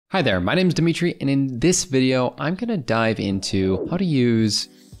Hi there, my name is Demetri, and in this video, I'm gonna dive into how to use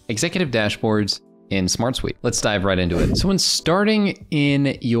executive dashboards in SmartSuite. Let's dive right into it. So when starting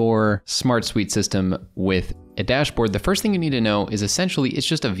in your SmartSuite system with a dashboard, the first thing you need to know is essentially it's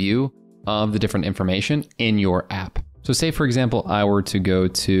just a view of the different information in your app. So say, for example, I were to go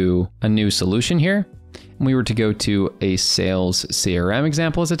to a new solution here, and we were to go to a sales CRM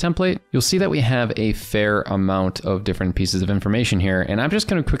example as a template, you'll see that we have a fair amount of different pieces of information here. And I'm just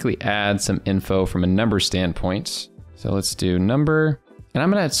gonna quickly add some info from a number standpoint. So let's do number, and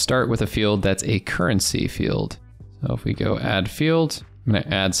I'm gonna start with a field that's a currency field. So if we go add field, I'm gonna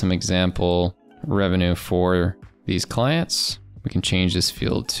add some example revenue for these clients. We can change this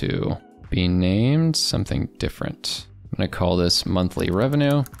field to be named something different. I'm gonna call this monthly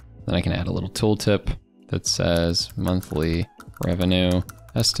revenue. Then I can add a little tooltip that says monthly revenue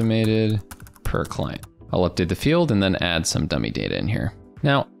estimated per client. I'll update the field and then add some dummy data in here.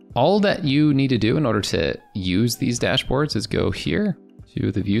 Now, all that you need to do in order to use these dashboards is go here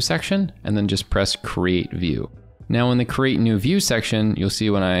to the view section and then just press create view. Now in the create new view section, you'll see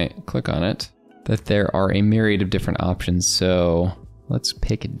when I click on it that there are a myriad of different options. So let's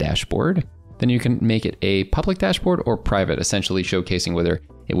pick a dashboard. Then you can make it a public dashboard or private, essentially showcasing whether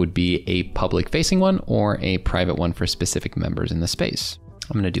it would be a public facing one or a private one for specific members in the space.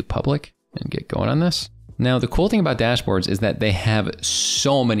 I'm gonna do public and get going on this. Now, the cool thing about dashboards is that they have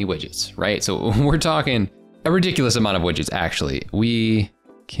so many widgets, right? So we're talking a ridiculous amount of widgets, actually. We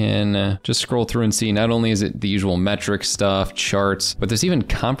can just scroll through and see not only is it the usual metric stuff, charts, but there's even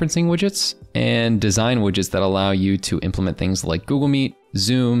conferencing widgets and design widgets that allow you to implement things like Google Meet,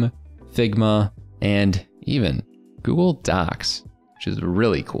 Zoom, Figma, and even Google Docs, which is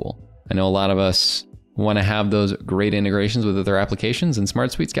really cool. I know a lot of us want to have those great integrations with other applications, and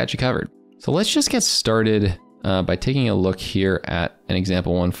SmartSuite's got you covered. So let's just get started by taking a look here at an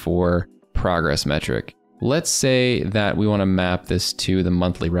example one for progress metric. Let's say that we want to map this to the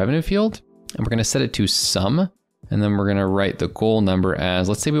monthly revenue field, and we're going to set it to sum, and then we're going to write the goal number as,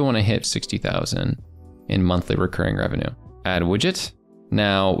 let's say we want to hit 60,000 in monthly recurring revenue. Add widget.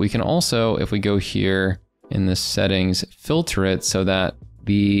 Now we can also, if we go here in the settings, filter it so that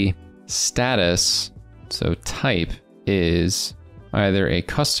the status, so type, is either a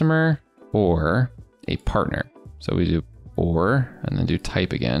customer or a partner. So we do or, and then do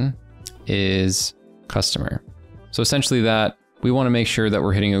type again, is customer. So essentially that we want to make sure that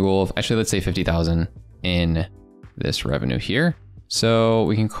we're hitting a goal of, actually, let's say 50,000 in this revenue here. So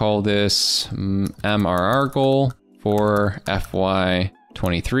we can call this MRR goal for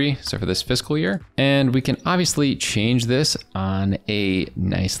FY23, so for this fiscal year. And we can obviously change this on a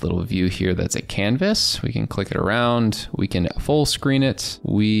nice little view here that's a canvas. We can click it around, we can full screen it.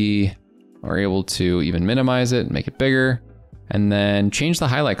 We are able to even minimize it, make it bigger, and then change the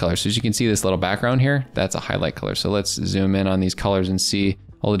highlight color. So as you can see this little background here, that's a highlight color. So let's zoom in on these colors and see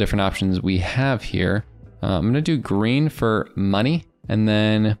all the different options we have here. I'm gonna do green for money, and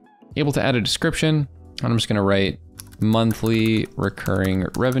then able to add a description. I'm just gonna write monthly recurring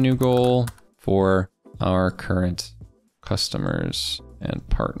revenue goal for our current customers and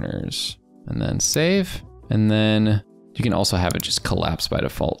partners, and then save. And then you can also have it just collapse by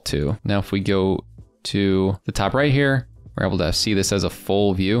default too. Now, if we go to the top right here, we're able to see this as a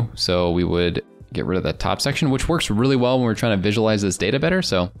full view. So we would get rid of that top section, which works really well when we're trying to visualize this data better.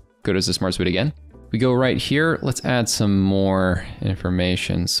 So go to the SmartSuite again. We go right here, let's add some more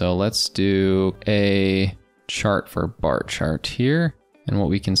information. So let's do a chart for bar chart here. And what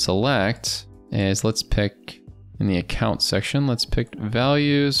we can select is, let's pick in the account section, let's pick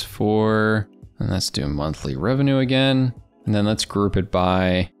values for, and let's do monthly revenue again. And then let's group it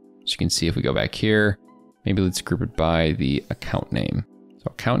by, as you can see, if we go back here, maybe let's group it by the account name. So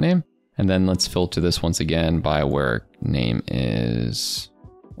account name, and then let's filter this once again by where name is,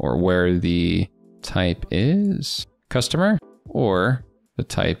 or where the type is customer, or the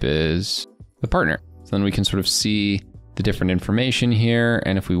type is the partner. So then we can sort of see the different information here.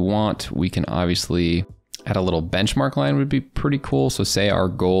 And if we want, we can obviously add a little benchmark line, would be pretty cool. So say our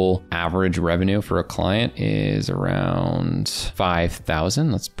goal average revenue for a client is around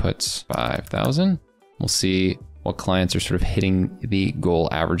 5,000. Let's put 5,000. We'll see what clients are sort of hitting the goal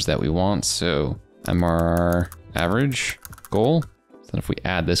average that we want. So MRR average goal. So then if we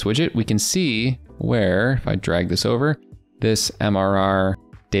add this widget, we can see where, if I drag this over, this MRR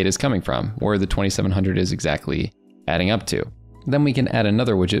data is coming from, where the 2,700 is exactly adding up to. Then we can add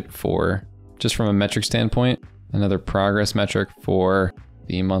another widget for, just from a metric standpoint, another progress metric for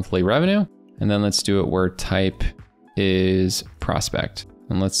the monthly revenue. And then let's do it where type is prospect.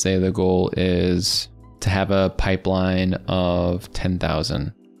 And let's say the goal is to have a pipeline of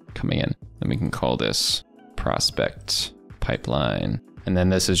 10,000 coming in. Then we can call this prospect pipeline. And then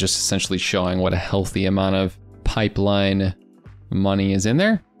this is just essentially showing what a healthy amount of pipeline money is in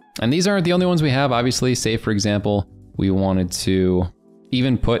there. And these aren't the only ones we have, obviously. Say, for example, we wanted to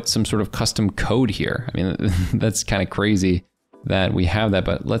even put some sort of custom code here. I mean, that's kind of crazy that we have that,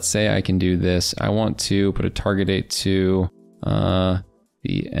 but let's say I can do this. I want to put a target date to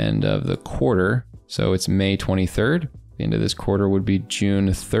the end of the quarter. So it's May 23rd. The end of this quarter would be June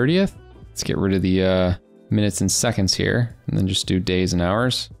 30th. Let's get rid of the minutes and seconds here, and then just do days and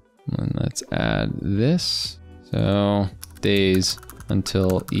hours. And let's add this. So days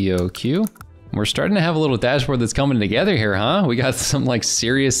until EOQ. We're starting to have a little dashboard that's coming together here, huh? We got some like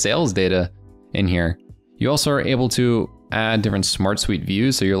serious sales data in here. You also are able to add different SmartSuite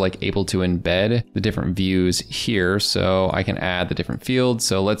views. So you're like able to embed the different views here. So I can add the different fields.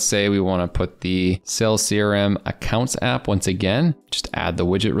 So let's say we want to put the Sales CRM Accounts app once again, just add the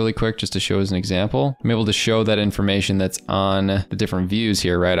widget really quick just to show as an example. I'm able to show that information that's on the different views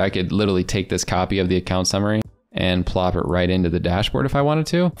here, right? I could literally take this copy of the account summary and plop it right into the dashboard if I wanted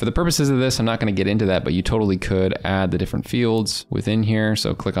to. For the purposes of this, I'm not going to get into that, but you totally could add the different fields within here.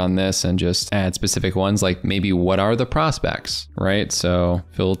 So click on this and just add specific ones, like maybe what are the prospects, right? So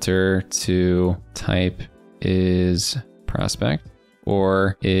filter to type is prospect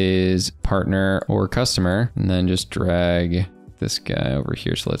or is partner or customer, and then just drag this guy over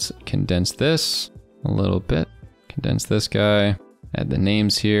here. So let's condense this a little bit, condense this guy. Add the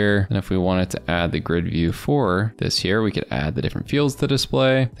names here. And if we wanted to add the grid view for this here, we could add the different fields to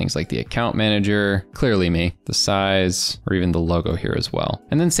display, things like the account manager, clearly me, the size, or even the logo here as well.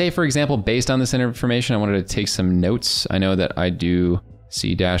 And then say, for example, based on this information, I wanted to take some notes. I know that I do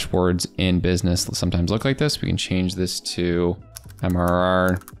see dashboards in business sometimes look like this. We can change this to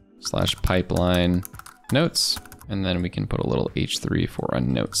MRR/pipeline notes. And then we can put a little H3 for a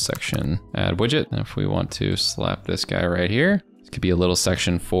notes section. Add widget. And if we want to slap this guy right here, could be a little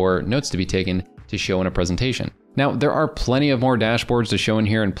section for notes to be taken to show in a presentation. Now, there are plenty of more dashboards to show in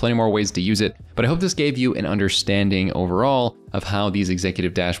here and plenty more ways to use it, but I hope this gave you an understanding overall of how these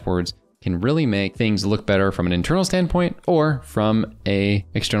executive dashboards can really make things look better from an internal standpoint or from an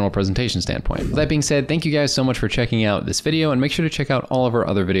external presentation standpoint. With that being said, thank you guys so much for checking out this video, and make sure to check out all of our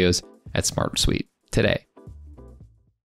other videos at SmartSuite today.